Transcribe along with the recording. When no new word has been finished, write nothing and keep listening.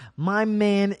My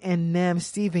Man and Them,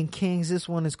 Stephen King's. This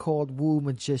one is called Wu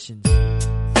Magicians.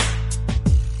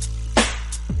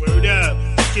 Word up.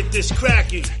 Let's get this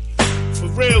cracking. For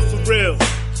real, for real.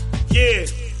 Yeah.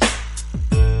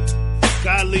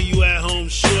 Gotta leave you at home,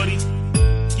 shorty.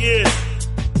 Yeah.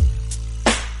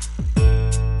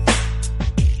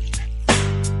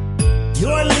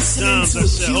 You're listening to a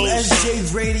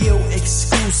QSJ Radio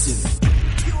exclusive.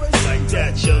 Like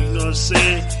that, yo, you know what I'm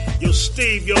saying? Yo,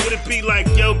 Steve, yo, what it be like,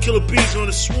 yo? Killer Bees on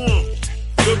the swarm.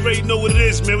 You already know what it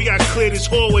is, man. We gotta clear this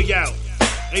hallway out.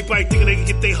 Everybody thinking they can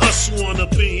get their hustle on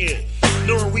up in here.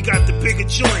 Knowing we got the bigger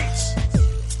joints.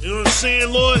 You know what I'm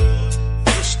saying, Lord?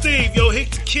 Yo, Steve, yo,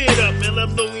 hit the kid up, man. Let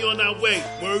him know we on our way.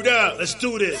 Word up. Let's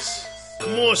do this.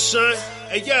 Come on, son.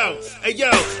 Hey yo,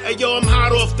 I'm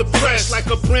hot off the press like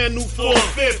a brand new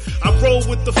 4/5. I roll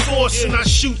with the force and I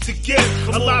shoot to get.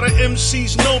 A lot of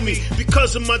MCs know me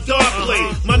because of my dark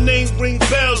play. My name ring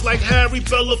bells like Harry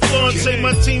Belafonte.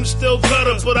 My team still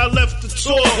gutter, but I left the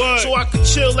tour so I could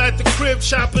chill at the crib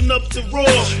chopping up the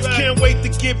raw. Can't wait to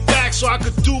get back so I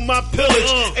could do my pillage.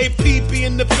 AP be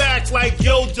in the back like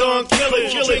yo, Don Killer.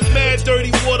 Drink mad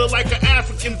dirty water like an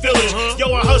African village.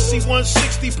 Yo, I hustle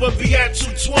 160 but be at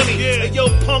 220. Hey, yo,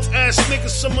 punk ass niggas,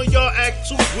 some of y'all act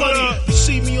too funny. You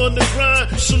see me on the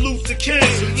grind, salute the king.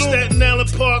 Staten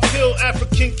Island, Park Hill,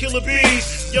 African Killer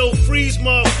Bees. Yo, freeze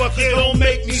motherfuckers, don't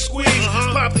make me squeeze.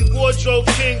 Poppy wardrobe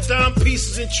king, dime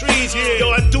pieces and trees. Yo,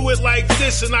 I do it like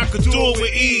this and I could do it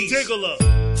with ease. Diggle up.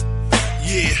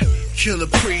 Yeah, Killer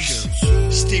Priest,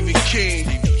 Stephen King.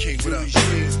 What up?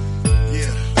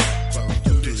 Yeah, about to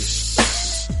do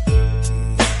this.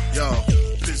 Yo,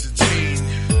 Byzantine.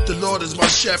 The Lord is my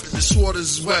shepherd, the sword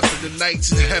is his weapon. The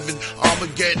nights in heaven,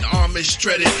 Armageddon, armor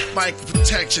shredded. Mic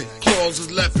protection, claws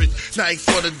of leopard. Night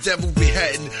for the devil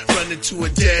beheading, running to a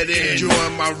dead end.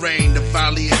 Join my reign, the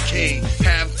valley of king.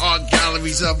 Have art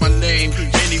galleries of my name.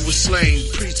 Many was slain,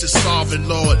 preach the sovereign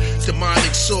Lord.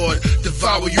 Demonic sword,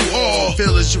 devour you all.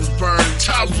 Villages burned,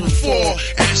 towers will fall.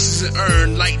 Ashes and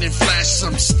urn, lightning flashes,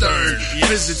 I'm stern.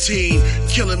 Byzantine,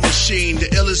 killing machine, the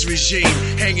illest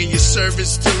regime. Hanging your servant,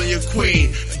 stealing your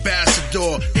queen.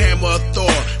 Ambassador, hammer of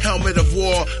Thor, helmet of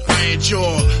war, iron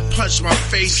jaw, punch my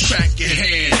face, crack your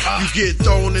hand. You get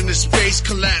thrown into space,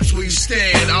 collapse where you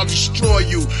stand. I'll destroy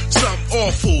you, something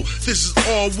awful. This is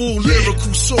all Wu,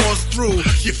 lyrical soars through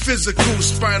your physical.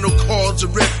 Spinal cords are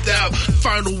ripped out.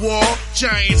 Final war,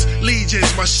 giants,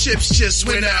 legions. My ships just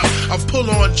went out. I pull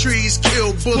on trees,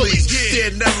 kill bullies.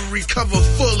 They'll never recover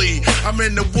fully. I'm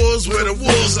in the woods where the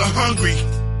wolves are hungry.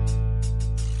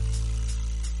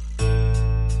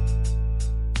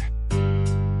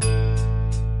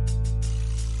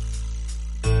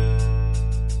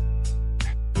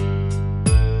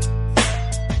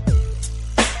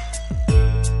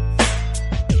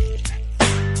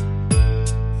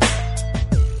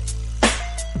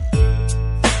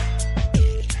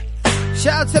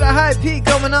 Shout out to the high peak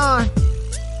going on.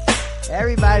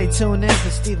 Everybody tune in for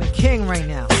Stephen King right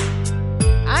now.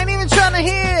 I ain't even trying to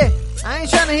hear. I ain't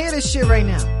trying to hear this shit right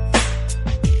now.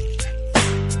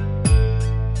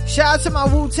 Shout out to my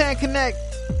Wu-Tang Connect.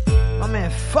 My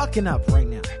man fucking up right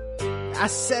now. I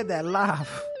said that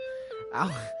live.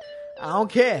 I don't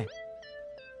care.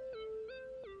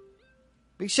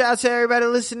 Big shout out to everybody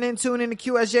listening, tuning in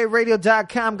to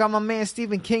QSJRadio.com. Got my man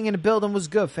Stephen King in the building. What's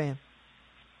good, fam?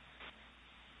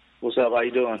 What's up? How you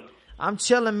doing? I'm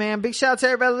chilling, man. Big shout out to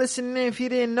everybody listening in. If you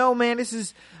didn't know, man, this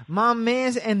is My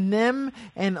Mans and Them,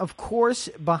 and of course,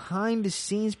 behind the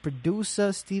scenes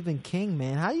producer Stephen King,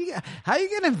 man. How you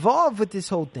get involved with this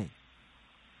whole thing?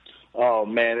 Oh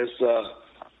man, it's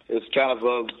kind of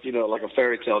a like a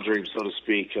fairy tale dream, so to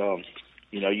speak.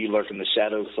 You lurk in the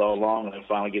shadows so long, and then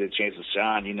finally get a chance to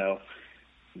shine.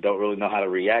 Don't really know how to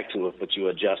react to it, but you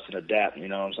adjust and adapt. You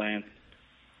know what I'm saying?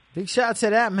 Big shout out to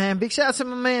that, man. Big shout out to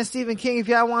my man Stephen King. If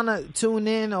y'all want to tune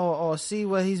in or see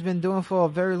what he's been doing for a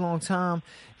very long time,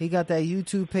 he got that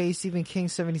YouTube page, Stephen King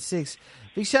 76.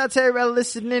 Big shout out to everybody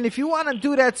listening. If you want to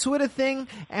do that Twitter thing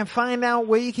and find out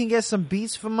where you can get some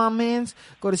beats from my mans,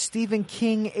 go to Stephen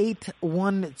King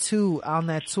 812 on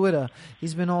that Twitter.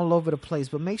 He's been all over the place,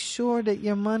 but make sure that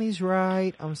your money's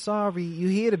right. I'm sorry. You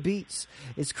hear the beats.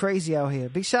 It's crazy out here.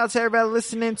 Big shout out to everybody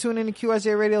listening, tuning in to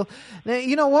QSJ Radio. Now,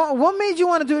 you know what made you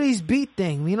want to do these beat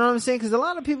thing? You know what I'm saying? Because a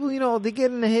lot of people, they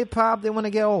get into hip hop, they want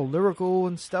to get all lyrical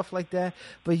and stuff like that.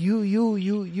 But you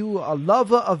a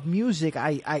lover of music.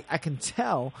 I can tell.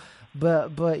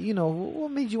 But what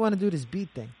made you want to do this beat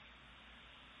thing?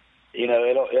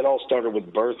 It all started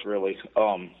with birth, really.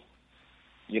 I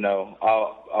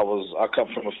come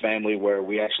from a family where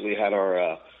we actually had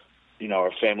our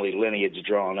family lineage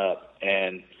drawn up,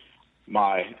 and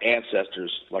my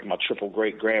ancestors, like my triple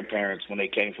great grandparents, when they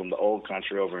came from the old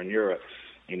country over in Europe,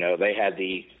 you know, they had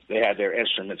their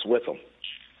instruments with them,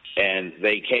 and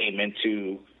they came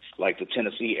into like the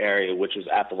Tennessee area, which was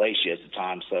Appalachia at the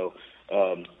time. So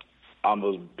I'm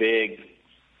a big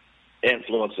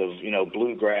influence of, you know,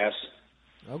 bluegrass.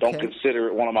 Okay. Don't consider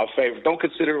it one of my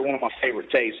favorite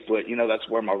tastes, but you know, that's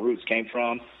where my roots came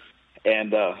from,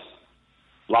 and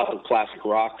lots of classic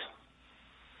rock.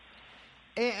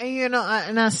 And you know,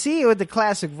 I see you with the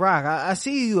classic rock. I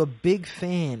see you a big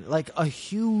fan, like a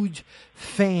huge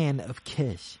fan of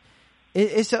Kiss.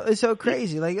 It's so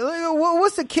crazy. Like,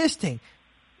 what's the Kiss thing?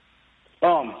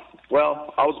 Well,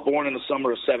 I was born in the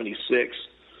summer of '76,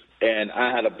 and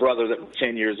I had a brother that was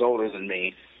 10 years older than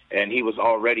me, and he was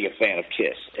already a fan of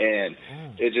Kiss. And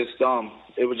it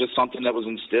was just something that was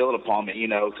instilled upon me, you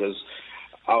know, because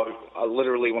I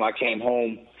literally, when I came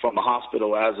home from the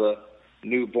hospital as a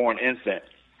newborn infant,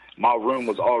 my room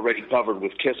was already covered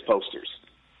with Kiss posters.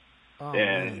 Oh,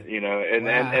 and man. You know, and,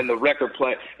 Wow. and the record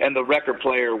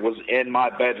player was in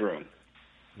my bedroom.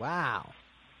 Wow.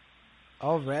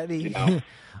 Already. You know?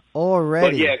 Already.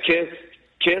 But yeah, Kiss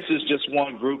is just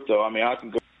one group, though. I mean, I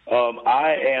can go.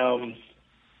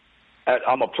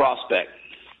 I'm a prospect.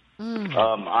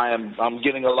 I'm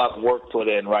getting a lot of work put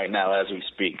in right now as we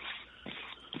speak.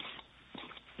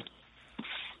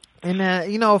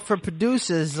 And you know, for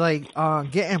producers, like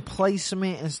getting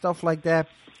placement and stuff like that,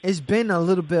 it's been a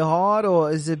little bit hard,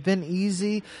 or has it been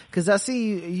easy? Because I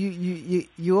see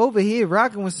you over here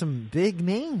rocking with some big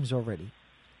names already.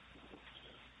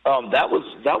 That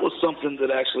was something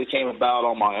that actually came about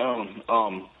on my own.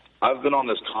 I've been on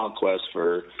this conquest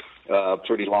for a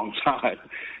pretty long time.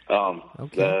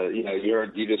 Okay. You know,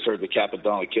 you just heard the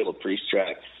Capadonna Killer Priest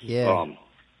track. Yeah.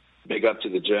 Big up to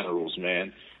the Generals,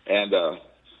 man. And the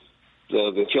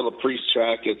Killer Priest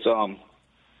track, it's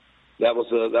that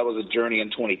was a journey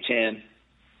in 2010,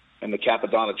 and the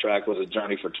Capadonna track was a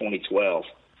journey for 2012,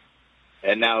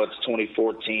 and now it's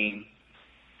 2014,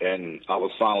 and I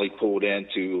was finally pulled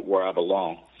into where I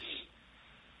belong.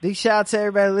 Big shout out to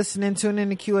everybody listening. Tune in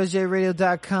to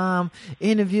QSJRadio.com.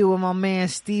 Interview with my man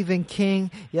Stephen King.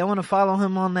 Y'all want to follow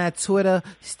him on that Twitter,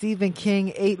 Stephen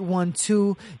King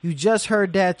 812. You just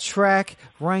heard that track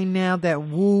right now, that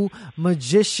Woo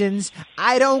Magicians.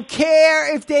 I don't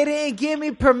care if they didn't give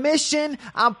me permission.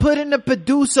 I'm putting the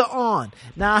producer on.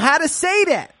 Now I had to say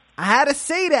that.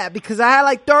 Because I had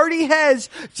like 30 heads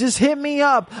just hit me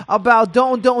up about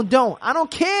don't. I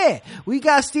don't care. We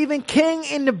got Stephen King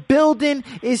in the building.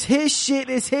 It's his shit.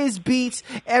 It's his beats.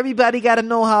 Everybody got to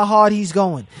know how hard he's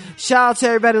going. Shout out to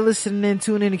everybody listening in.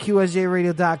 Tune in to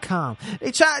QSJRadio.com.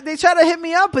 They try to hit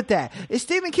me up with that. Is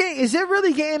Stephen King, is it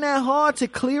really getting that hard to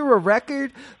clear a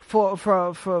record for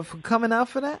coming out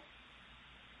for that?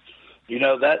 You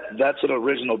know, that's an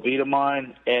original beat of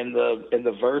mine, and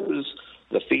the verses,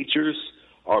 the features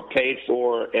are paid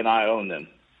for, and I own them.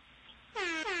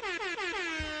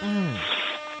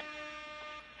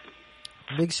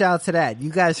 Big shout out to that. You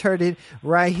guys heard it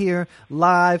right here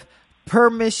live.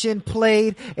 Permission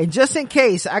played. And just in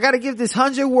case, I got to give this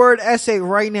 100-word essay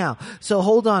right now. So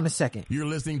hold on a second. You're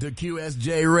listening to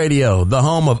QSJ Radio, the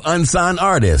home of unsigned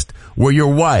artists, where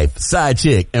your wife, side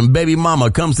chick, and baby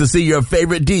mama comes to see your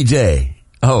favorite DJ.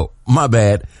 Oh, my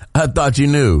bad. I thought you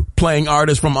knew. Playing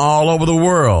artists from all over the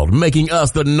world, making us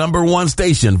the #1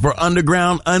 station for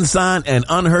underground, unsigned, and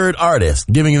unheard artists,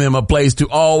 giving them a place to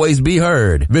always be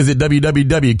heard. Visit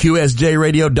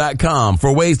www.qsjradio.com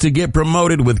for ways to get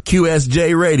promoted with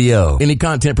QSJ Radio. Any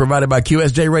content provided by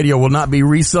QSJ Radio will not be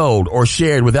resold or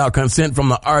shared without consent from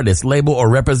the artist, label, or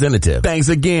representative. Thanks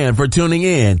again for tuning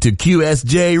in to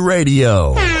QSJ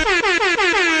Radio.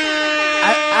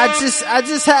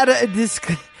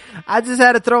 I just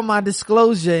had to throw my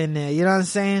disclosure in there. You know what I'm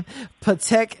saying?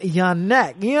 Protect your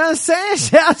neck. You know what I'm saying?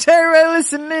 Shout out to everybody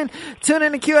listening. Tune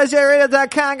in to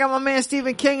QSJRadio.com. Got my man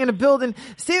Stephen King in the building.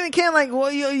 Stephen King, like,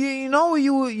 well, you know,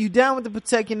 you down with the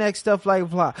protect your neck stuff, like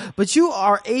blah. But you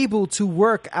are able to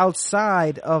work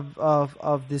outside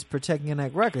of this protecting your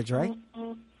neck records, right?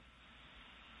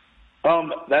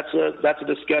 That's a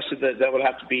discussion that would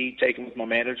have to be taken with my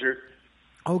manager.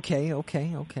 Okay.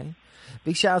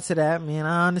 Big shout out to that, man.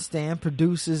 I understand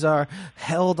producers are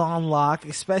held on lock,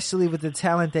 especially with the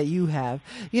talent that you have.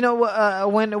 You know,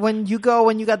 when you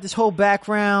got this whole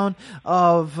background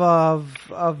of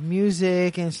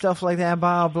music and stuff like that,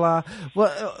 blah blah.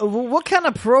 What kind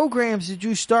of programs did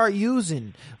you start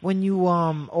using when you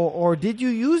or did you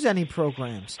use any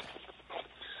programs?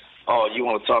 Oh, you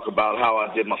want to talk about how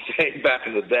I did my thing back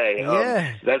in the day?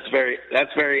 Yeah, that's very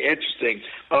interesting.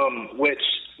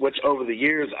 Which over the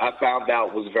years I found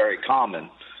out was very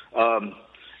common.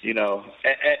 You know,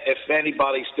 if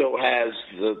anybody still has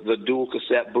the dual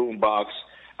cassette boombox,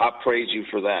 I praise you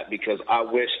for that, because I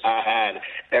wish I had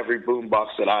every boombox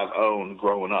that I've owned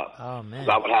growing up. Oh man,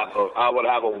 I would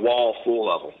have a wall full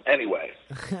of them. Anyway,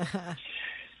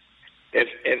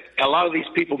 if a lot of these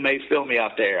people may feel me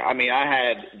out there. I mean, I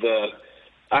had the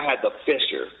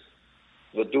Fisher,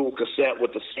 the dual cassette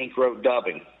with the synchro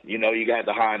dubbing. You know, you got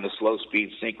the high and the slow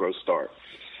speed synchro start.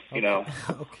 You know,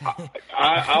 okay.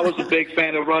 I was a big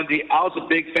fan of Run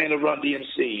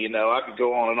DMC. You know, I could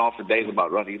go on and on for days about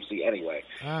Run DMC. Anyway,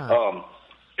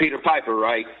 Peter Piper,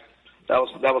 right? That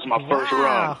was my first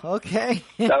run. Okay.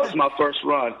 That was my first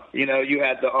run. You know, you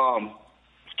had the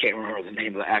can't remember the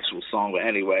name of the actual song, but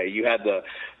anyway, you had the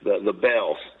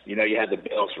bells. You know, you had the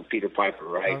bells for Peter Piper,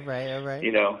 right? All right.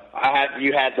 You know,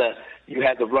 you had the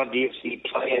Run DMC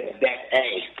play at deck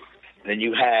A, and then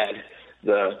you had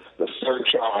the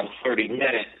Surtron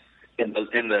 30-minute in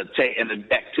the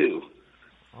deck 2.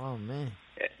 Oh man.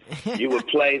 You would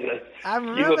play the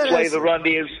Run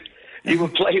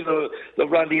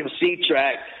DMC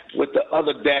track with the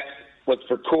other deck with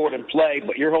record and play,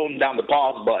 but you're holding down the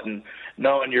pause button,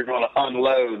 knowing you're going to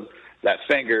unload that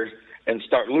finger and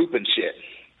start looping shit.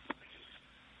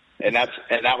 And that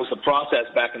was the process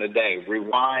back in the day.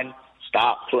 Rewind,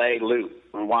 stop, play, loop.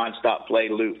 Rewind, stop, play,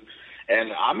 loop.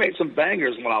 And I made some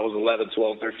bangers when I was 11,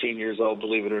 12, 13 years old,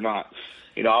 believe it or not.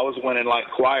 You know, I was winning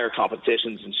like choir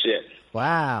competitions and shit.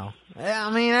 Wow. I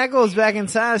mean, that goes back in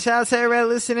time. Shout out to everybody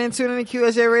listening, tuning in to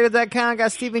QSJRadio.com.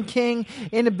 Got Stephen King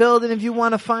in the building. If you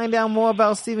want to find out more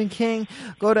about Stephen King,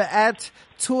 go to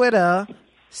 @Twitter,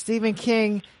 Stephen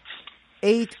King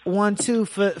 812.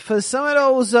 For some of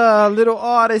those little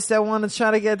artists that want to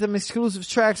try to get them exclusive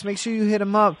tracks, make sure you hit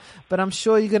them up. But I'm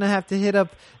sure you're going to have to hit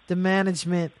up the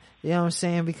management, you know what I'm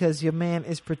saying, because your man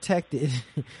is protected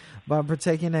by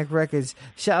Protect Neck Records.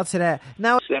 Shout out to that.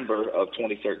 Now, December of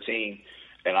 2013,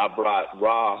 and I brought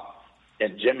Raw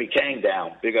and Jimmy Kane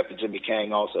down. Big up to Jimmy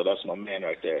Kane also. That's my man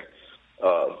right there.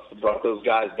 Brought those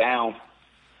guys down,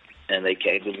 and they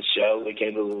came to the show. They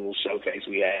came to the little showcase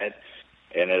we had,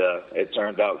 and it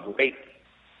turned out great.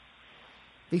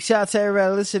 Big shout out to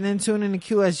everybody listening, tuning in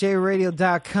to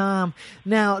QSJRadio.com.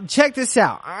 Now, check this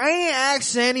out. I ain't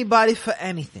asking anybody for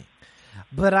anything,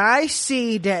 but I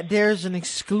see that there's an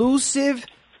exclusive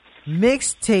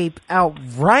mixtape out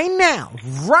right now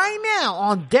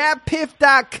on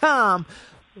DatPiff.com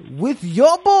with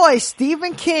your boy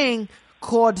Stephen King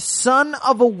called Son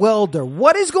of a Welder.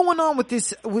 What is going on with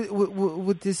this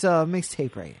with this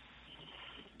mixtape right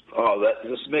here?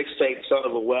 This mixtape, Son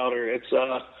of a Welder,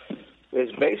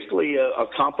 it's basically a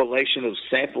compilation of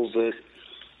samples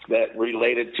that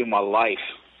related to my life,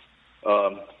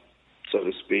 so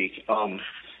to speak.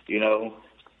 You know,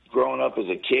 growing up as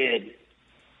a kid,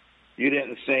 you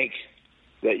didn't think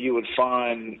that you would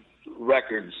find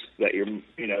records that your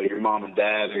mom and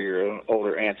dad or your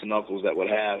older aunts and uncles that would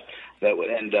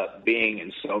end up being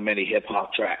in so many hip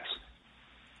hop tracks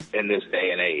in this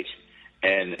day and age,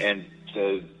 and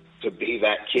to be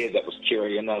that kid that was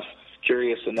curious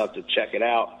enough to check it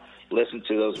out, listen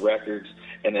to those records,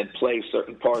 and then play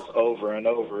certain parts over and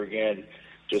over again,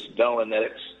 just knowing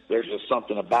that there's just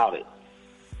something about it,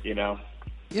 you know.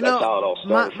 That's how it all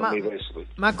started for me, basically.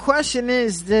 My question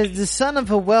is, the Son of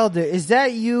a Welder, is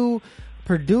that you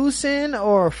producing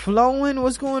or flowing?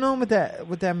 What's going on with that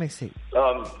mixtape?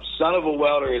 Son of a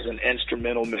Welder is an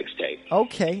instrumental mixtape.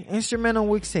 Okay, instrumental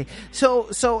mixtape.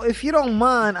 So if you don't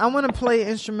mind, I want to play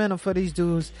instrumental for these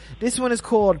dudes. This one is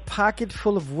called Pocket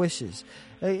Full of Wishes.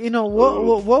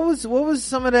 What was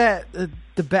some of that,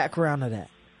 the background of that?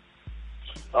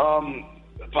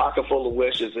 Pocket Full of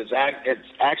Wishes. It's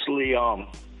actually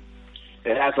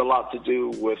it has a lot to do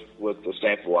with the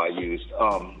sample I used.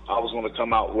 I was going to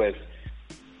come out with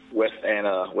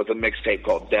a mixtape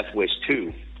called Death Wish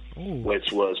 2, ooh,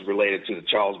 which was related to the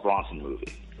Charles Bronson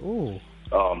movie. Ooh.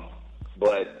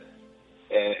 But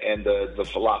the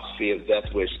philosophy of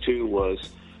Death Wish 2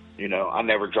 was, you know, I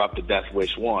never dropped a Death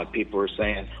Wish 1. People were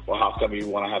saying, well, how come you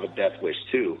want to have a Death Wish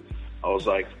 2? I was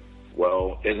like,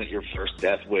 well, isn't your first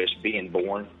death wish being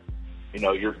born? You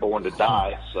know, you're born to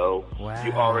die, so wow,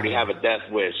 you already have a death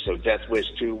wish. So Death Wish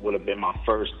 2 would have been my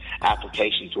first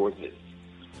application towards it.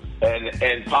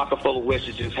 And Pocket Full of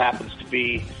Wishes just happens to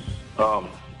be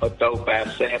a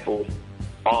dope-ass sample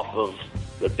off of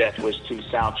the Death Wish 2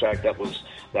 soundtrack that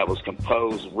was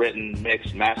composed, written,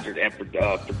 mixed, mastered, and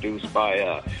produced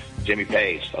by Jimmy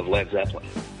Page of Led Zeppelin.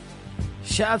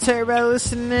 Shout out to everybody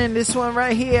listening in. This one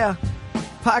right here,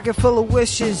 Pocket Full of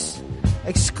Wishes,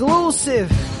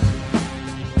 exclusive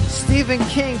Stephen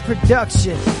King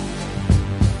production.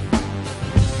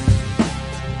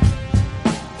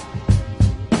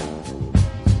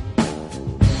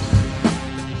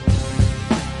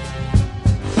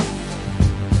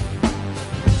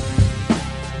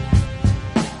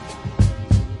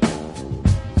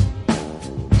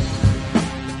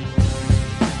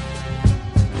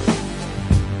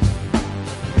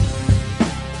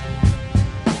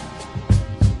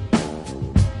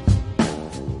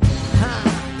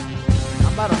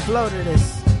 flow to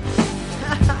this.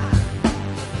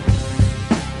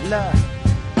 Love.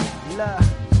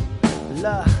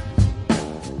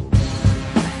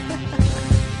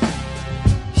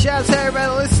 Shout out to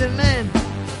everybody listening in.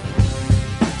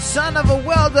 Son of a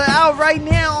Welder out right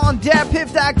now on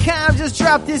DapHip.com. Just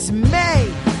dropped this May.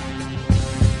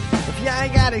 If y'all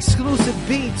ain't got exclusive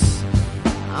beats,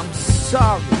 I'm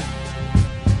sorry.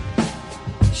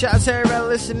 Shout out to everybody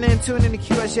listening in. Tune in to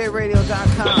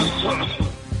QSJRadio.com.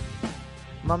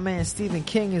 My man Stephen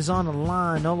King is on the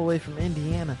line all the way from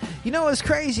Indiana. You know what's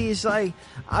crazy? It's like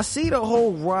I see the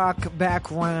whole rock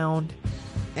background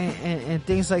and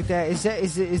things like that.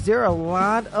 Is there a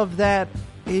lot of that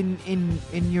in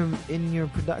your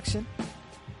production?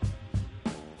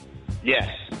 Yes.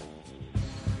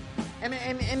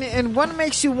 And what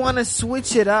makes you want to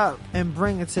switch it up and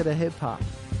bring it to the hip hop?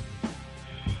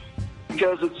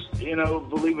 Because it's,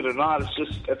 believe it or not,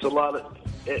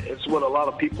 it's what a lot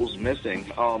of people's missing.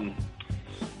 When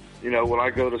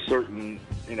I go to certain,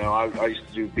 I used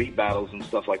to do beat battles and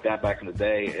stuff like that back in the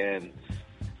day,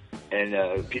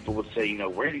 and people would say,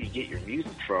 where do you get your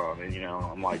music from? And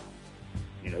I'm like,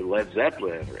 Led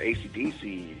Zeppelin or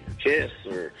AC/DC or Kiss,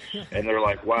 and they're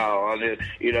like, wow,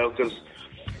 because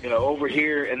over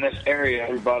here in this area,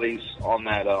 everybody's on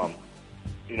that,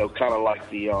 kind of like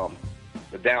the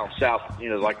down south,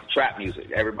 like the trap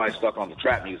music. Everybody's stuck on the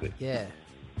trap music. Yeah.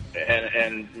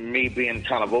 And me being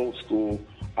kind of old school,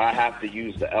 I have to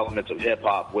use the elements of hip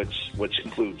hop, which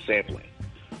includes sampling.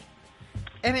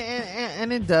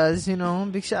 And it does,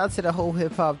 Big shout out to the whole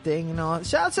hip hop thing,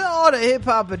 Shout out to all the hip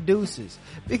hop producers,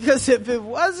 because if it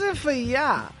wasn't for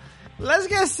y'all, let's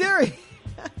get serious.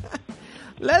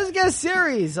 Let's get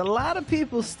serious. A lot of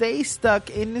people stay stuck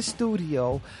in the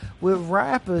studio with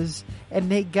rappers, and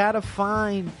they gotta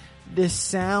find the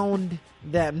sound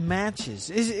that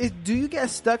matches. Do you get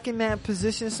stuck in that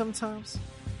position sometimes?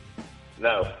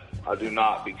 No, I do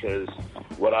not, because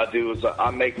what I do is I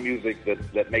make music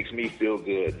that makes me feel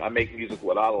good. I make music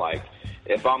what I like.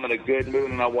 If I'm in a good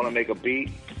mood and I want to make a beat,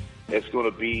 it's going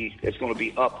to be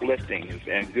uplifting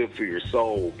and good for your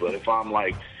soul. But if I'm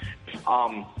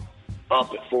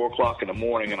up at 4 o'clock in the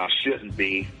morning and I shouldn't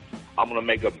be, I'm going to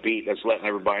make a beat that's letting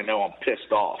everybody know I'm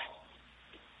pissed off.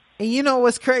 And you know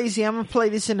what's crazy? I'm going to play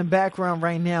this in the background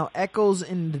right now. Echoes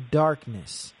in the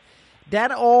Darkness.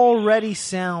 That already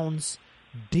sounds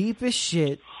deep as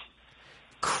shit,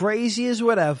 crazy as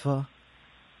whatever.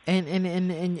 And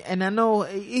I know,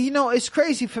 it's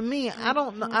crazy for me. I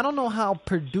don't know how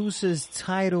producers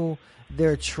title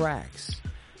their tracks.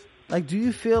 Like, do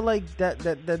you feel like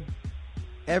that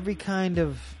every kind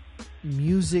of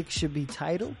music should be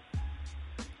titled?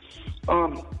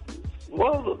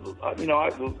 Well,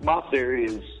 my theory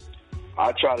is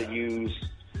I try to use,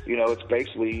 it's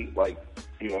basically like,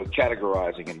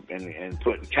 categorizing and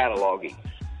putting cataloging.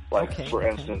 Like, for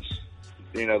instance,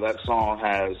 that song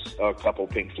has a couple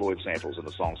Pink Floyd samples, and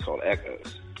the song's called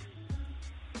Echoes.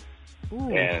 Ooh,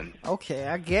 and okay,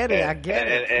 I get it.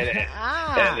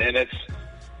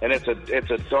 And it's a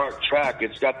dark track.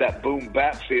 It's got that boom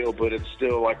bap feel, but it's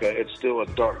still a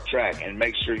dark track. And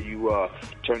make sure you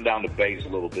turn down the bass a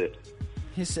little bit.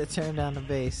 He said turn down the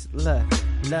bass. Look.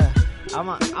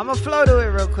 I'ma flow to it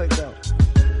real quick though.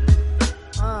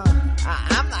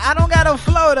 I don't got no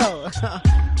flow though.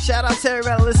 Shout out to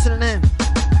everybody listening in.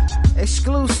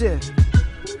 Exclusive.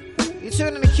 You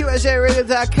tune in to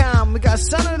QSJRadio.com. We got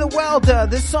Son of the Welder.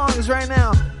 This song is right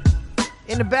now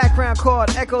in the background called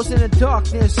Echoes in the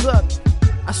Darkness. Look,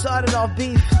 I started off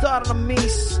beef, started on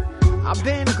meats. I've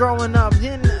been growing up.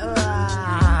 Then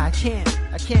I can't.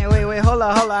 Wait. Hold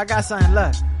on. I got something.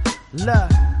 Look.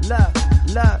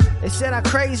 They said I'm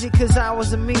crazy cause I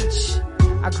was a meech.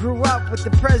 I grew up with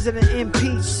the president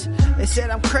impeached. They said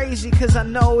I'm crazy cause I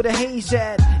know the haze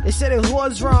that. They said it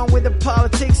was wrong with the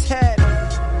politics head.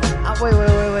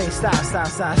 Wait. Stop.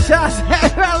 Shout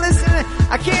out, listening.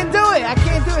 I can't do it,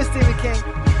 Stephen King.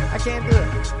 I can't do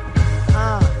it.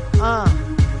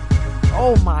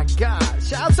 Oh my God.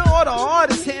 Shout out to all the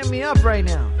artists hitting me up right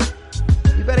now.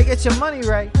 You better get your money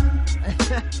right.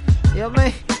 Your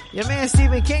man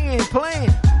Stephen King ain't playing.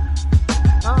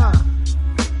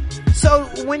 So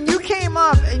when you came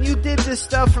up and you did this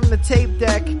stuff from the tape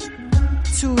deck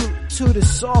to the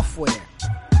software,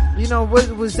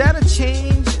 was that a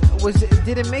change?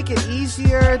 Did it make it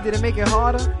easier? Did it make it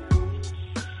harder?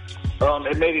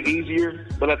 It made it easier,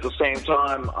 but at the same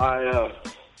time, I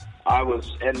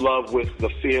was in love with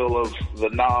the feel of the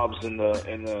knobs and the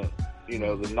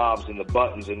knobs and the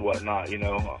buttons and whatnot.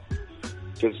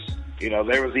 Because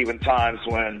there was even times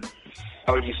when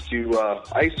I used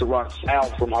to run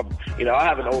sound for my, I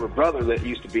have an older brother that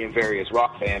used to be in various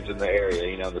rock bands in the area,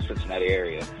 in the Cincinnati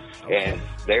area. Okay. And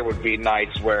there would be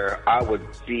nights where I would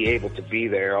be able to be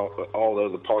there, although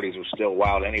the parties were still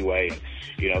wild anyway.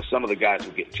 Some of the guys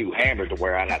would get too hammered to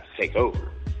where I'd have to take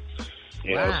over.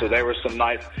 So there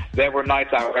were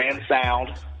nights I ran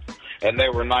sound, and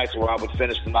there were nights where I would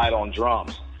finish the night on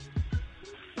drums.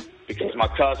 Because my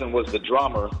cousin was the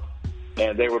drummer,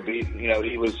 and there would be,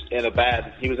 he was in a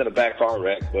bad car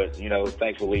wreck, but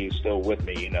thankfully he's still with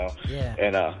me, Yeah.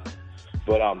 And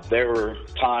but there were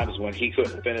times when he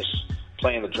couldn't finish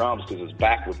playing the drums because his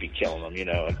back would be killing him,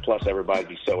 and plus everybody'd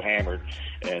be so hammered,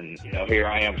 and here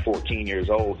I am, 14 years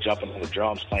old, jumping on the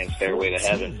drums playing Stairway to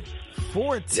Heaven.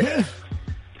 14. Yeah.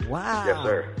 Wow. Yes,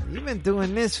 sir. You've been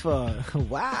doing this for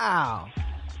wow.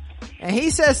 And he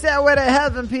says Stairway to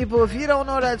Heaven, people. If you don't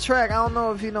know that track, I don't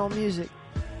know if you know music.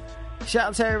 Shout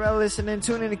out to everybody listening.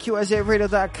 Tune in to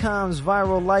QSJRadio.com's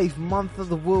Viral Life Month of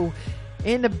the Woo.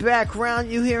 In the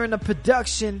background, you hearing the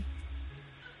production.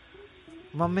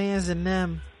 My man's and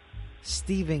them,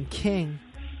 Stephen King.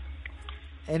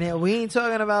 And then we ain't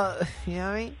talking about, you know what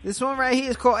I mean? This one right here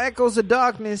is called Echoes of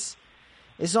Darkness.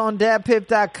 It's on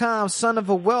dadpip.com, Son of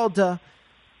a Welder.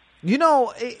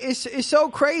 It's so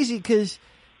crazy because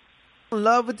in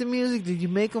love with the music. Did you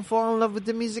make them fall in love with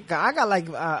the music? I got like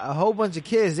a whole bunch of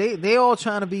kids. They all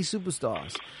trying to be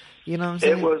superstars. You know what I'm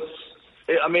saying?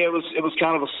 It was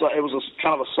kind of a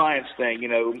science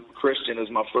thing. Christian is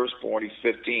my firstborn. He's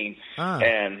 15,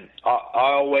 and I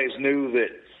always knew that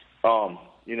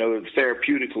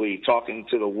therapeutically talking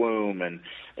to the womb and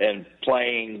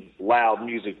playing loud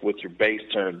music with your bass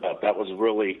turned up, that was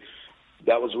really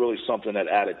something that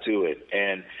added to it.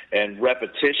 And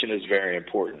repetition is very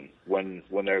important when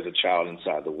there's a child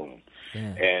inside the womb. Yeah.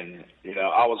 And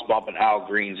I was bumping Al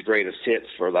Green's greatest hits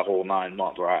for the whole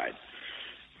 9-month ride.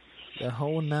 The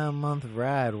whole 9-month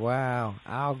ride. Wow.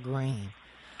 Al Green.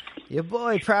 Your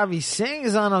boy probably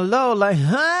sings on a low like,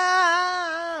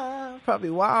 probably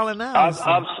wilding out.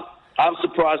 I've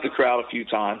surprised the crowd a few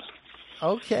times.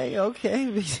 Okay.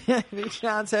 Big shout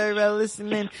out to everybody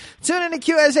listening. Tune in to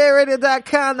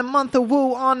QSARadio.com, the month of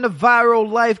Woo on the Viral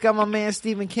Life. Got my man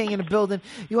Stephen King in the building.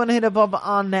 You want to hit up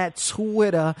on that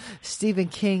Twitter, Stephen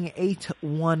King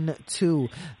 812.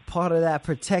 Part of that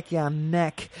Protect Your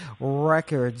Neck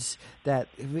Records. That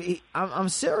I'm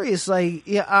serious. Like,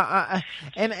 yeah,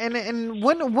 and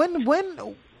when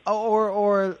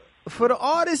or for the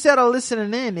artists that are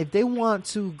listening in, if they want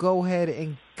to go ahead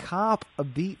and cop a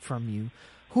beat from you,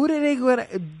 who do they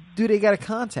got to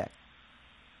contact?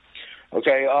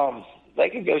 Okay, they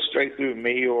can go straight through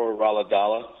me or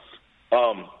Raladala.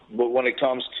 But when it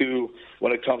comes to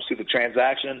the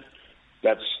transaction,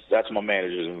 that's my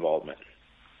manager's involvement.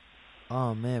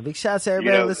 Oh man, big shout out to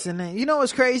everybody listening. You know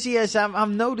what's crazy is I've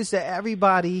noticed that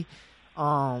everybody,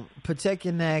 Protect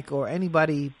Your Neck or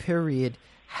anybody period,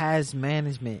 has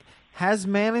management. Has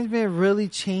management really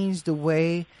changed the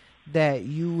way that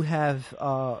you have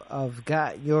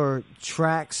got your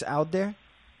tracks out there?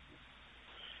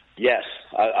 Yes,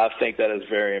 I think that is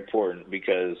very important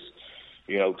because,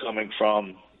 coming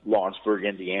from Lawrenceburg,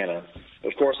 Indiana,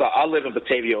 of course, I live in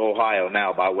Batavia, Ohio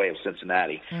now by way of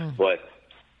Cincinnati, but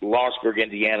Lawrenceburg,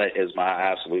 Indiana is my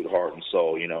absolute heart and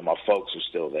soul. My folks are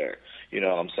still there. You know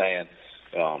what I'm saying?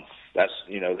 That's,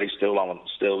 they still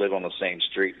live on the same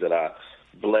street that I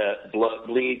bled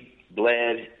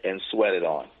and sweated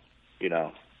on.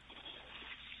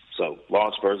 So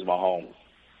Lawrenceburg's my home.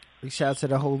 Big shout out to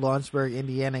the whole Lawrenceburg,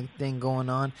 Indiana thing going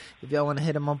on. If y'all want to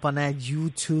hit him up on that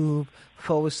YouTube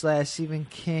 /Stephen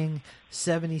King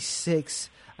 76.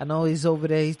 I know he's over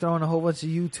there. He's throwing a whole bunch of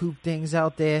YouTube things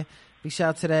out there. Big shout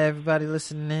out to that, everybody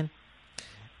listening in.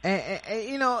 And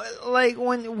like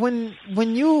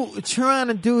when you trying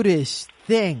to do this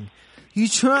thing, you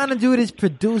trying to do this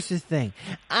producer thing.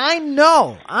 I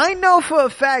know for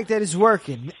a fact that it's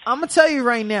working. I'm gonna tell you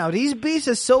right now, these beats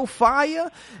are so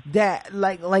fire that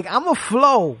like I'm a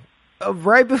flow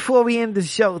right before we end the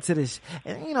show to this.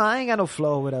 And I ain't got no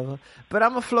flow or whatever, but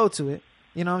I'm a flow to it.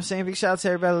 You know what I'm saying? Big shout out to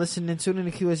everybody listening. Tune in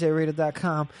to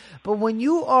QSARadio.com. But when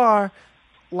you are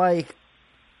like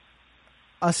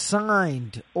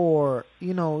assigned or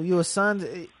you're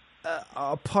assigned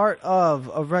a part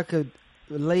of a record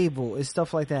label and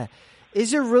stuff like that,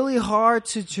 is it really hard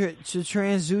to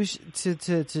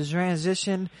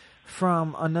transition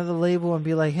from another label and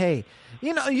be like, hey,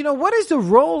 what is the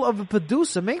role of a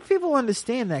producer? Make people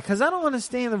understand that, because I don't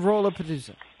understand the role of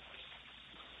producer.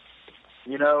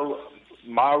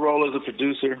 My role as a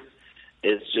producer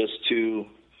is just to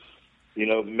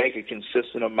make a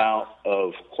consistent amount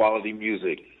of quality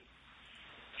music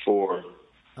for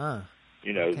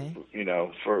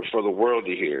for the world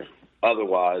to hear.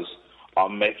 Otherwise,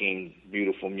 I'm making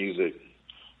beautiful music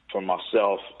for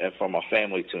myself and for my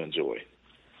family to enjoy.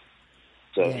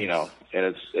 So Yes.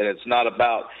 it's not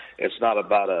about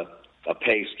a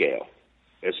pay scale.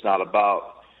 It's not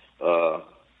about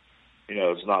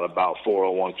it's not about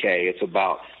 401k. It's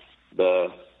about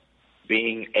the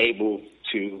being able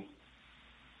to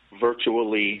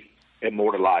virtually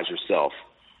immortalize yourself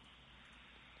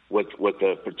with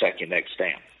the Protect Your Neck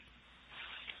stamp.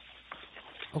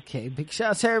 Okay, big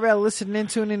shout out to everybody listening in,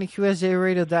 tuning in to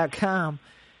QSJRadio.com.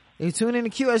 If you tune in to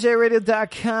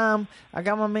QSJRadio.com, I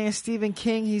got my man Stephen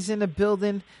King. He's in the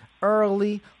building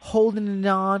early, holding it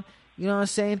on. You know what I'm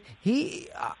saying?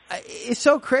 It's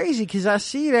so crazy because I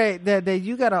see that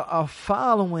you got a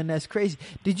following that's crazy.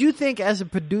 Did you think as a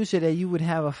producer that you would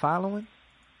have a following?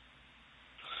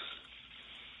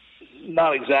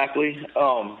 Not exactly.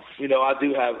 I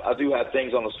do have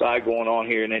things on the side going on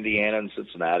here in Indiana and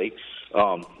Cincinnati.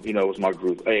 With my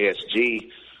group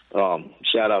ASG.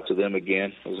 Shout out to them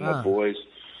again. Those are my boys.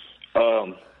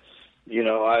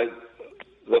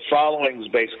 The following is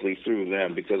basically through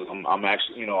them because I'm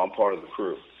actually, I'm part of the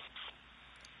crew,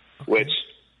 which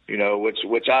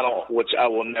I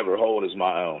will never hold as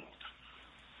my own,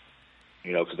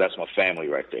 because that's my family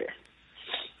right there.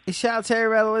 Hey, shout out to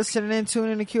everybody listening in,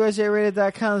 tuning in to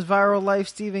QSJRadio.com's Viral Life.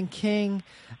 Stephen King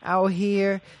out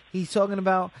here. He's talking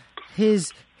about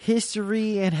his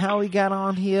history and how he got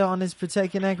on here on his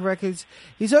Protect Your Neck records.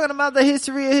 He's talking about the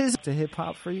history of his hip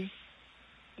hop for you.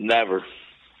 Never.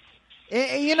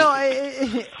 I'm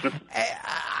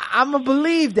gonna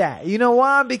believe that. You know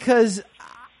why? Because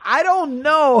I don't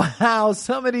know how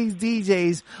some of these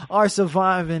DJs are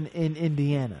surviving in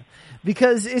Indiana.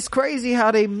 Because it's crazy how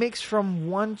they mix from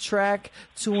one track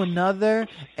to another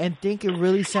and think it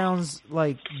really sounds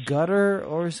like gutter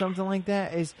or something like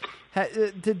that.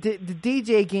 The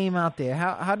DJ game out there,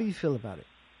 how do you feel about it?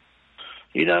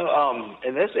 In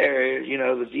this area,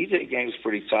 the DJ game is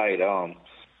pretty tight.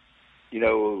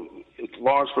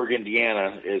 Lawrenceburg,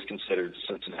 Indiana is considered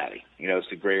Cincinnati. It's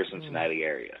the greater Cincinnati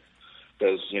area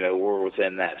because, we're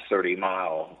within that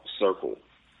 30-mile circle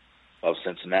of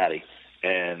Cincinnati.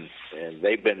 And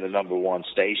they've been the number one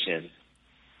station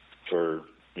for,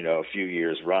 a few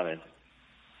years running.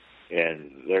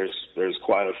 And there's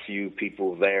quite a few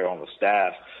people there on the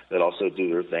staff that also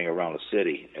do their thing around the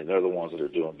city. And they're the ones that are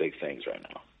doing big things right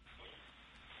now.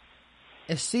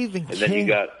 And Stephen King. Then you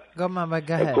got, go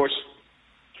ahead. Of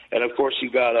course, you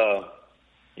got,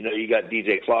 you got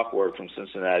DJ Clockwork from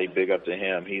Cincinnati. Big up to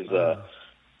him. He's,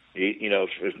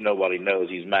 if nobody knows,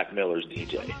 he's Mac Miller's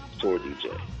DJ, tour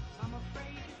DJ.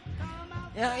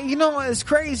 Yeah, it's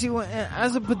crazy when,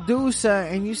 as a producer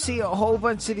and you see a whole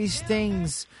bunch of these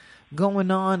things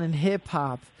going on in hip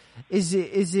hop. Is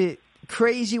it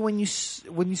crazy when you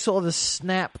saw the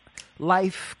Snap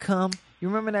Life come? You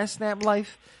remember that Snap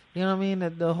Life? You know what I mean?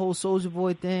 The whole Soulja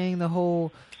Boy thing, the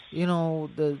whole,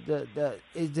 that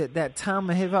time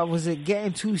of hip hop. Was it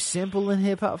getting too simple in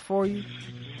hip hop for you?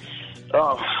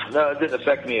 Oh, no, it didn't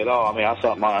affect me at all. I mean, I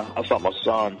thought my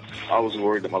son, I was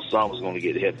worried that my son was going to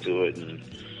get hip to it and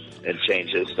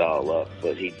change his style up,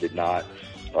 but he did not.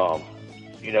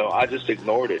 I just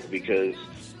ignored it because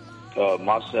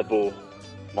my simple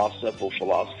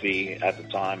philosophy at the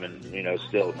time and,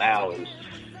 still now is,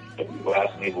 people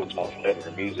ask me what's my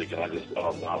favorite music, and I just,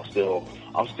 I'm still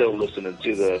listening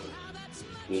to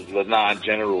the Nine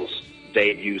Generals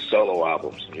debut solo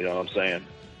albums. You know what I'm saying?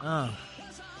 Oh.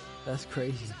 That's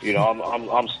crazy.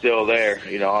 I'm still there,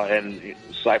 and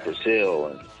Cypress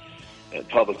Hill and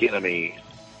Public Enemy,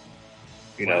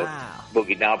 wow.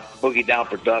 Boogie Down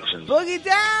Productions. Boogie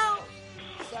Down!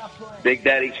 Big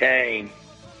Daddy Kane.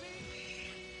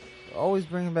 Always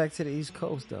bringing back to the East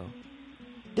Coast, though.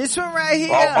 This one right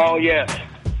here. Oh yeah.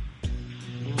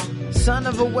 Son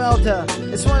of a Welder.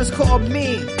 This one is called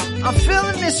Me. I'm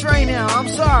feeling this right now. I'm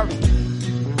sorry.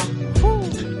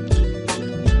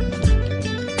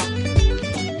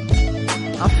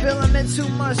 I'm feeling it too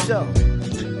much though.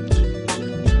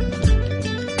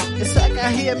 It's like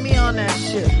I hear me on that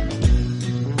shit.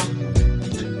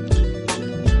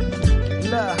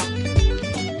 Look,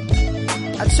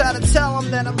 I try to tell them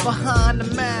that I'm behind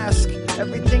the mask.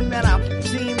 Everything that I've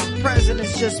seen present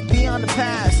is just beyond the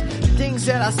past. Things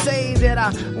that I say that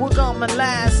I work on my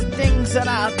last. The things that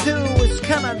I do is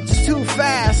kind of too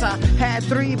fast. I had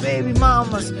 3 baby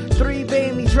mamas, 3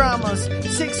 baby dramas,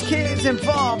 6 kids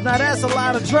involved. Now that's a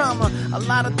lot of drama. A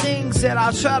lot of things that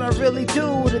I try to really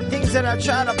do. The things that I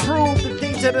try to prove. The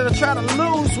things that I try to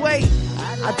lose weight.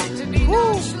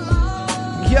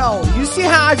 Yo, Yo, you see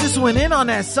how I just went in on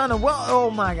that son of, well,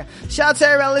 oh my God. Shout out to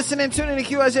everybody listening, tuning in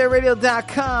to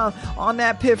QSJRadio.com on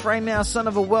that Piff right now, Son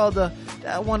of a Welder.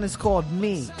 That one is called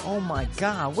Me. Oh my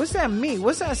God. What's that Me?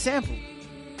 What's that sample?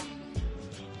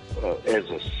 It's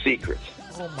a secret.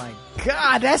 Oh my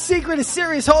God, that secret is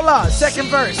serious. Hold on, second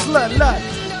verse. Look,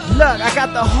 I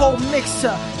got the whole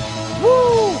mixer.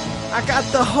 Woo! I got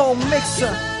the whole mixer.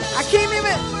 I can't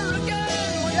even.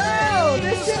 Yo,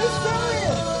 this shit is serious.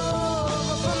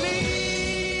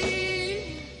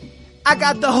 I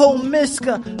got the whole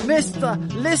Mr.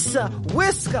 Lissa,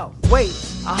 Whisker. Wait,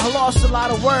 I lost a lot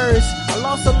of words. I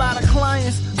lost a lot of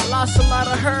clients. I lost a lot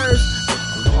of hers.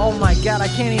 Oh my God, I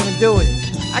can't even do it.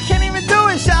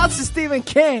 Shout out to Stephen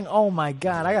King. Oh my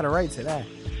God, I gotta write to that.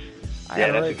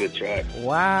 Yeah, that's a good track.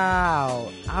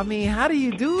 Wow. I mean, how do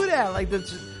you do that? Like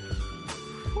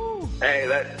Hey,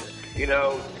 that, you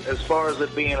know, as far as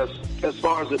it being a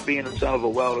Son of a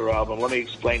Welder album, let me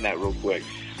explain that real quick.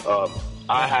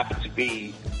 I happen to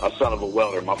be a son of a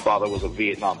welder. My father was a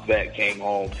Vietnam vet, came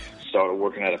home, started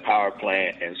working at a power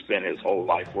plant, and spent his whole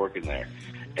life working there.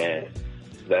 And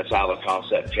that's how the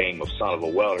concept came of Son of a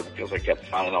Welder, because I kept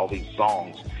finding all these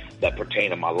songs that pertain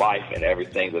to my life and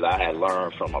everything that I had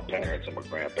learned from my parents and my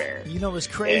grandparents. You know, it's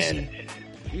crazy.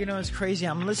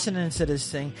 I'm listening to this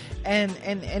thing, and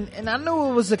I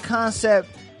knew it was a concept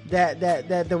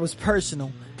that was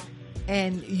personal.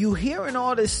 And you hearing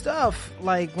all this stuff,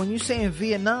 like when you saying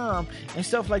Vietnam and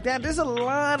stuff like that, there's a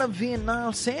lot of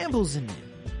Vietnam samples in it.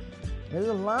 There's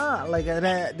a lot, like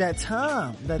that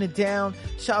time. Letting it down.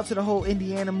 Shout out to the whole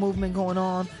Indiana movement going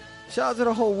on. Shout out to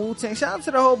the whole Wu-Tang. Shout out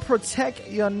to the whole Protect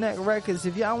Your Neck Records.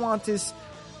 If y'all want this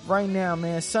right now,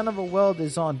 man, Son of a Welder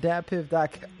is on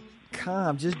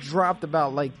datpiff.com. Just dropped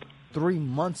about like 3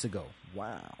 months ago.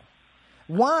 Wow.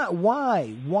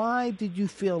 Why did you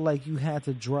feel like you had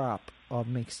to drop a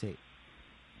mixtape?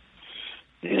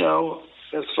 You know,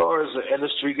 as far as the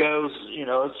industry goes, you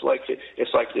know, it's like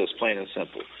this, plain and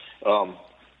simple.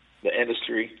 The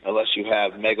industry, unless you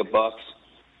have mega bucks,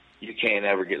 you can't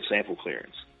ever get sample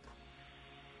clearance.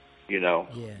 You know,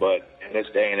 yeah. But in this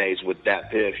day and age with Dat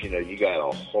Piff, you know, you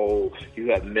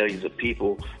have millions of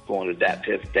people going to Dat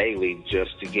Piff daily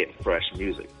just to get fresh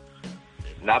music.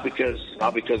 Not because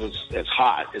it's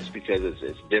hot, it's because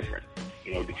it's different.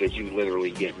 You know, because you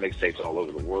literally get mixtapes all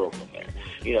over the world from there.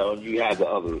 You know, you have the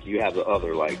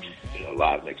other like, you know,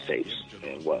 live mixtapes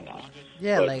and whatnot.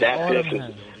 Yeah, but like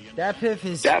Dat Piff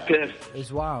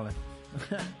is wild.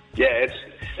 Yeah,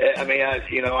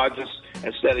 I just,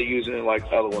 instead of using it like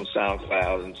other ones,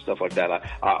 SoundCloud and stuff like that,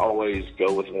 I always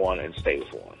go with one and stay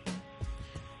with one.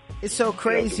 It's so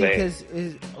crazy because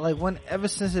ever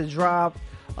since it dropped,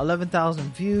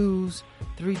 11,000 views,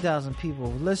 3,000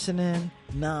 people listening,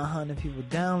 900 people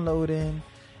downloading,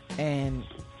 and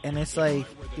it's like,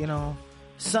 you know,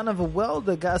 Son of a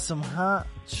Welder got some hot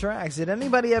tracks. Did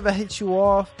anybody ever hit you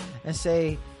off and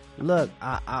say, look,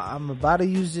 I'm about to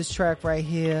use this track right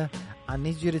here. I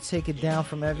need you to take it down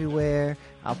from everywhere.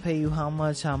 I'll pay you how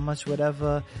much,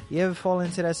 whatever. You ever fall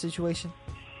into that situation?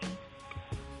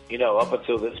 You know, up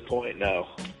until this point, no.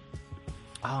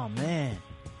 Oh man.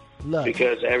 Look.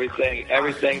 Because everything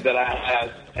that I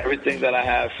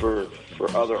have for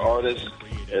other artists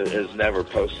is never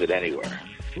posted anywhere.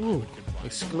 Ooh,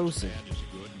 exclusive.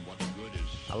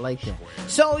 I like that.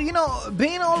 So, you know,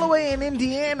 being all the way in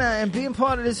Indiana and being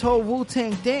part of this whole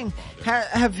Wu-Tang thing,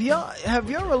 have your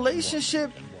relationship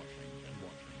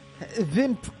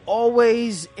been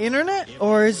always internet,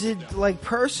 or is it like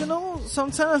personal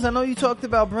sometimes? I know you talked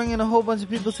about bringing a whole bunch of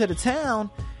people to the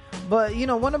town, but, you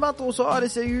know, what about those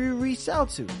artists that you reached out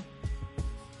to?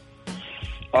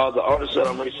 The artists that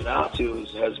I'm reaching out to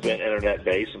has been internet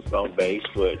based and phone based,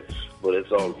 but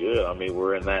it's all good. I mean,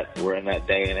 we're in that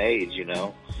day and age, you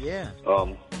know. Yeah.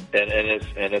 And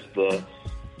it's the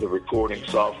recording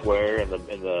software and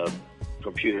the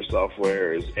computer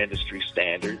software is industry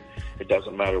standard. It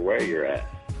doesn't matter where you're at.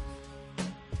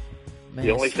 Man,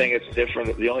 the only thing that's different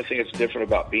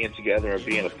about being together and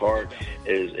being apart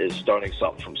is starting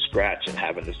something from scratch and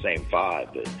having the same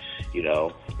vibe. But, you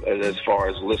know, as far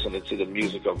as listening to the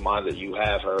music of mine that you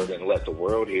have heard and let the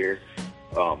world hear,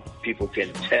 people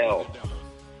can tell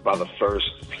by the first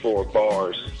 4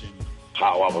 bars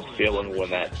how I was feeling when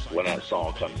that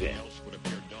song comes in.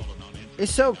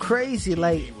 It's so crazy,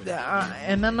 like,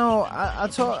 and I know I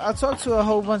talked to a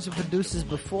whole bunch of producers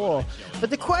before, but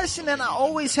the question that I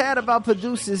always had about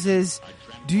producers is,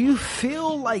 do you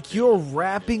feel like you're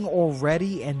rapping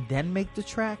already and then make the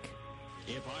track?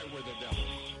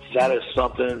 That is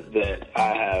something that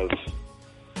I have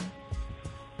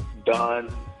done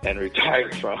and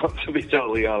retired from, to be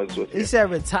totally honest with you. He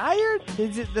said retired?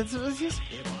 That's what he said?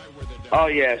 Oh,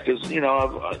 yeah, because,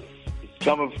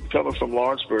 coming from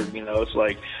Lawrenceburg, it's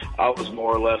like I was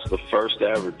more or less the first to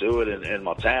ever do it in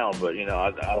my town, but,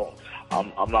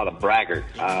 I'm not a braggart.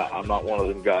 I'm not one of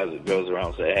them guys that goes around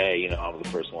and say, hey, I'm the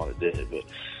first one that did it, but,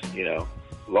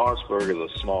 Lawrenceburg is a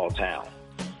small town.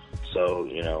 So,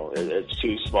 it's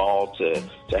too small to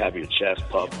have your chest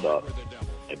puffed up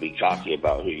and be cocky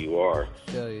about who you are.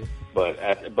 But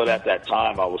at that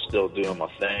time, I was still doing my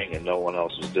thing, and no one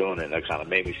else was doing it. And that kind of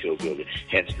made me feel good.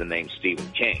 Hence the name Stephen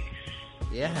King.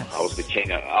 Yes. I was the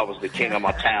king of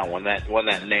my town when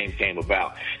that name came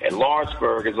about. And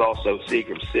Lawrenceburg is also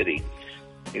Seagram City.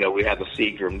 We have the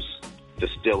Seagram's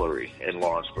Distillery in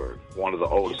Lawrenceburg, one of the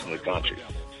oldest in the country.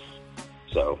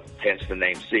 So, hence the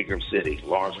name Seagram City,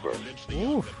 Lawrenceburg.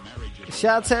 Ooh.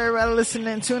 Shout out to everybody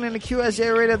listening. Tune in to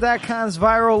QSJRadio.com's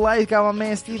Viral Life. Got my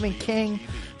man Stephen King,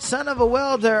 Son of a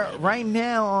Welder, right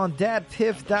now on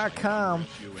datpiff.com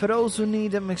for those who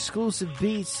need them exclusive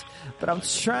beats. But I'm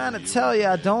trying to tell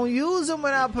y'all, don't use them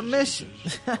without permission.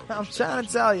 I'm trying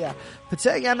to tell y'all.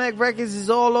 Protect Your Neck Records is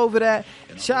all over that.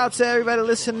 Shout out to everybody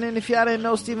listening. If y'all didn't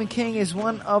know, Stephen King is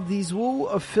one of these Woo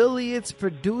affiliates,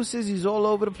 producers. He's all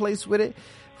over the place with it.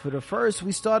 For the first,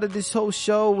 we started this whole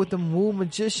show with them Woo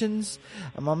magicians,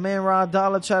 and my man Rod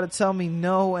Dollar tried to tell me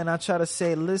no, and I try to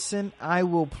say, listen, I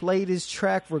will play this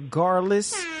track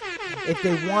regardless. If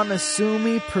they want to sue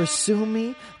me, pursue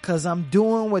me, cause I'm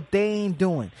doing what they ain't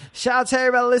doing. Shout out to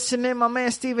everybody listening. My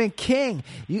man Stephen King,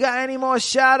 you got any more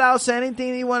shout outs or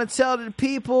anything you want to tell to the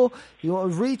people? You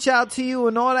want to reach out to you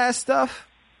and all that stuff?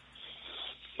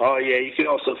 Oh yeah, you can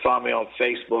also find me on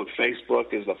Facebook.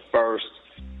 Facebook is the first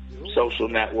social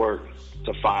network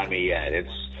to find me at. It's,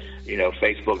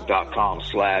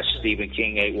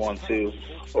 facebook.com/StephenKing812,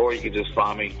 or you can just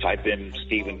find me, type in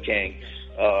Stephen King.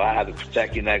 I have the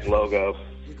Protect Your Neck logo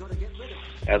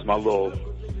as my little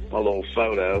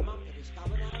photo.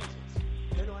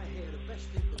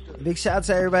 Big shout out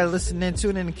to everybody listening.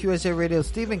 Tune in to QSJ Radio.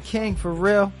 Stephen King, for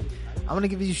real. I'm going to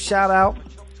give you a shout out.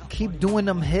 Keep doing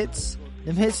them hits.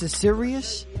 Them hits are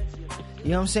serious. You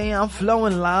know what I'm saying? I'm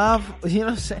flowing live. You know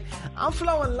what I'm saying? I'm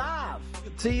flowing live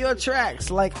to your tracks.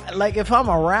 Like if I'm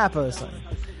a rapper or something.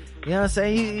 You know what I'm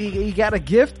saying? You got a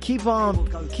gift. Keep on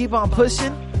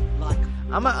pushing.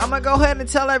 I'm gonna go ahead and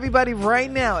tell everybody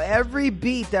right now, every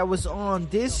beat that was on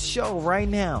this show right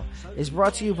now is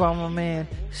brought to you by my man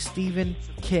Stephen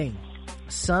King,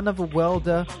 Son of a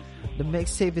Welder. The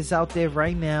mixtape is out there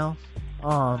right now.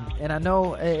 And I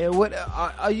know, what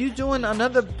are you doing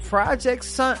another project,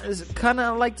 son? Is it kind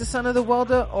of like the Son of the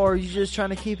Welder, or are you just trying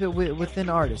to keep it within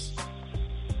artists?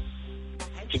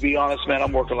 To be honest, man,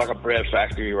 I'm working like a bread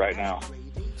factory right now.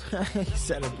 He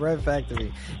said a bread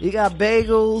factory. You got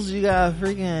bagels, you got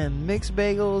freaking mixed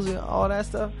bagels, all that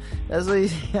stuff. That's what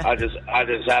I just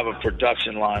have a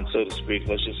production line, so to speak.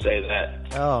 Let's just say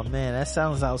that. Oh man, that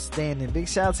sounds outstanding. Big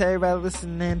shout out to everybody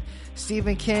listening.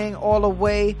 Stephen King, all the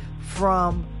way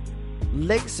from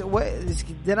let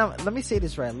me say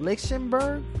this right.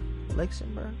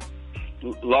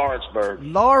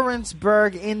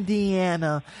 Lawrenceburg,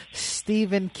 Indiana.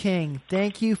 Stephen King,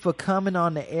 thank you for coming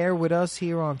on the air with us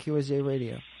here on QSJ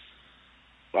Radio.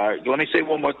 All right, let me say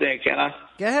one more thing, can I?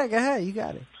 Go ahead, you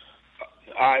got it.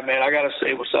 All right, man, I got to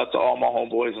say what's up to all my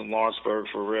homeboys in Lawrenceburg,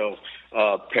 for real.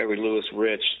 Perry Lewis,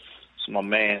 Rich, it's my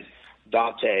man.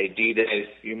 Dante,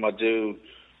 D-Day, you my dude.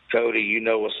 Cody, you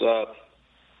know what's up.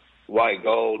 White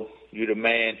Gold, you the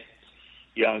man.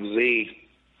 Young Z,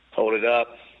 hold it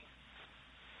up.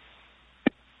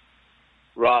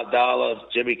 Rod Dollar,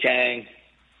 Jimmy Kang,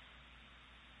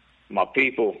 my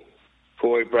people,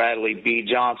 Corey Bradley, B.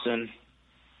 Johnson,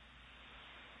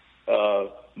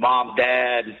 Mom,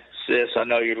 Dad, Sis, I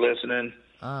know you're listening.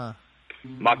 My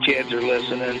kids are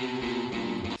listening.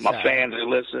 My fans are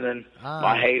listening.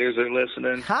 My haters are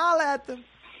listening. Holla at them.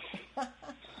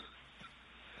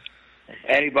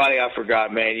 Anybody I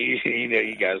forgot, man, you know,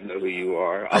 you guys know who you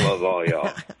are. I love all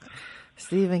y'all.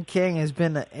 Stephen King, has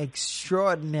been an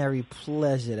extraordinary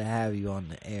pleasure to have you on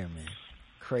the air, man.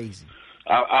 Crazy.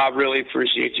 I really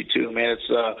appreciate you too, man.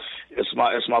 It's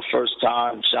my first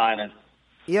time shining.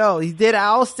 Yo, he did an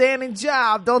outstanding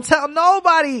job. Don't tell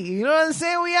nobody. You know what I'm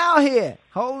saying? We out here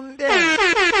holding down.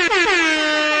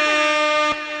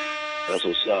 That's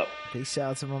what's up. Big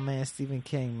shout out to my man Stephen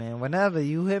King, man. Whenever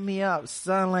you hit me up,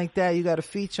 something like that, you got a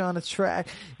feature on the track,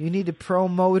 you need to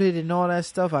promote it and all that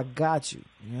stuff, I got you.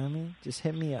 You know what I mean? Just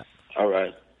hit me up. All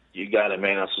right. You got it,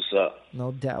 man. That's what's up.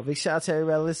 No doubt. Big shout out to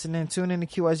everybody listening. Tune in to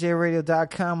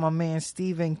QSJRadio.com. My man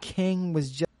Stephen King was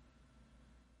just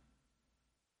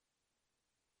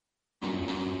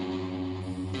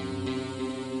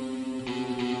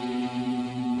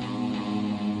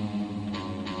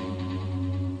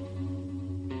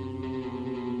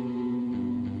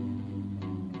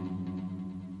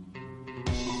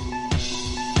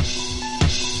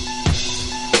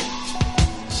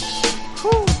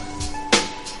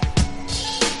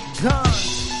Gone.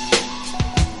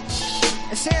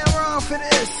 And say I'm wrong for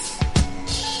this.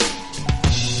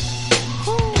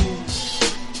 Woo.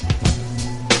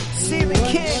 Stephen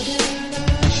King.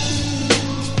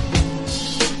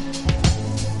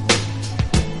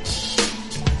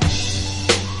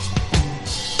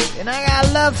 And I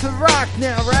got love for rock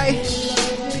now, right?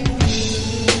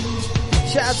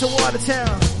 Shout out to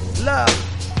Watertown. Love.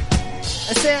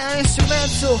 I say I'm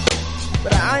instrumental,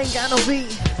 but I ain't got no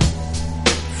beat.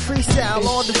 Freestyle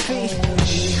on the feet.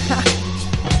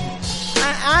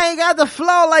 I ain't got the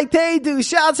flow like they do.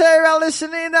 Shout out to everybody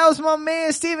listening. That was my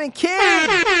man Stephen King.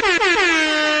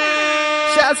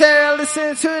 Shout out to everybody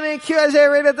listening. Tune in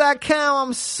QSJRadio.com.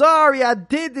 I'm sorry I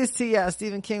did this to y'all.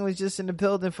 Stephen King was just in the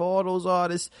building for all those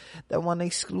artists that want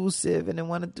exclusive and they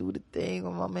want to do the thing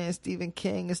with my man Stephen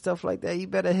King and stuff like that. You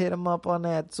better hit him up on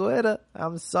that Twitter.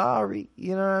 I'm sorry.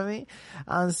 You know what I mean?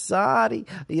 I'm sorry.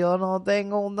 Yo no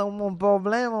tengo un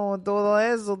problema con todo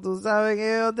eso. Tú sabes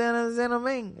que yo tengo en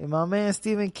mí. And my man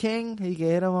Stephen King, you can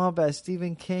hit him up at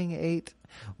Stephen King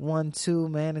 812.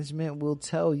 Management will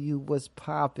tell you what's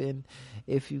popping.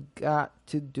 If you got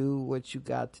to do what you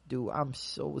got to do. I'm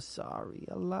so sorry.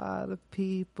 A lot of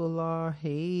people are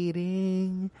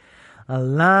hating. A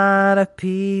lot of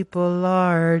people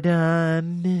are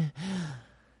done.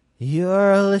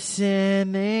 You're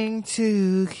listening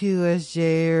to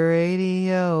QSJ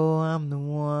Radio. I'm the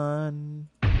one.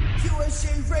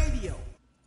 QSJ Radio.